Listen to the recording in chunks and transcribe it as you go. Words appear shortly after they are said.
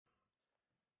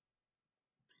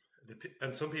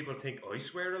And some people think I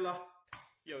swear a lot.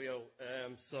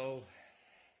 So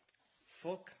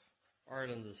fuck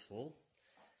Ireland is full.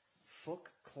 Fuck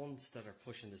cunts that are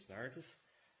pushing this narrative.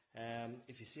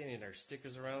 If you see any of their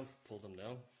stickers around, pull them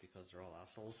down because they're all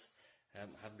assholes.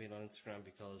 Haven't been on Instagram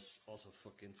because also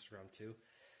fuck Instagram too.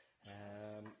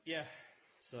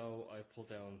 So I pulled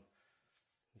down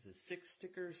 6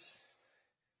 stickers.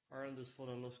 Ireland is full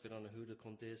on us. I don't know who the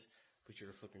cunt is, but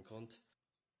you're a fucking cunt.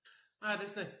 Mad,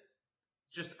 isn't it?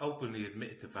 Just openly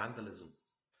admitted to vandalism.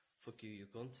 Fuck you, you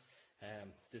cunt.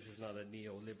 This is not a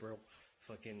neoliberal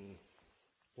fucking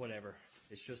whatever.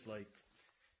 It's just like...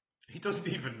 He doesn't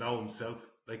even know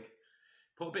himself. Like,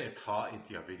 put a bit of thought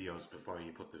into your videos before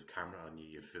you put the camera on you,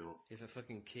 you fool. If a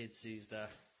fucking kid sees that,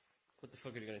 what the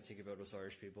fuck are they going to think about us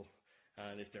Irish people?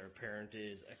 And if their parent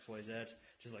is XYZ,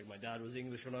 just like my dad was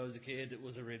English when I was a kid, it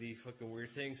was a really fucking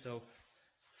weird thing, so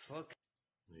fuck.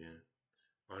 Yeah.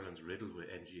 Ireland's riddled with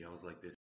NGOs like this.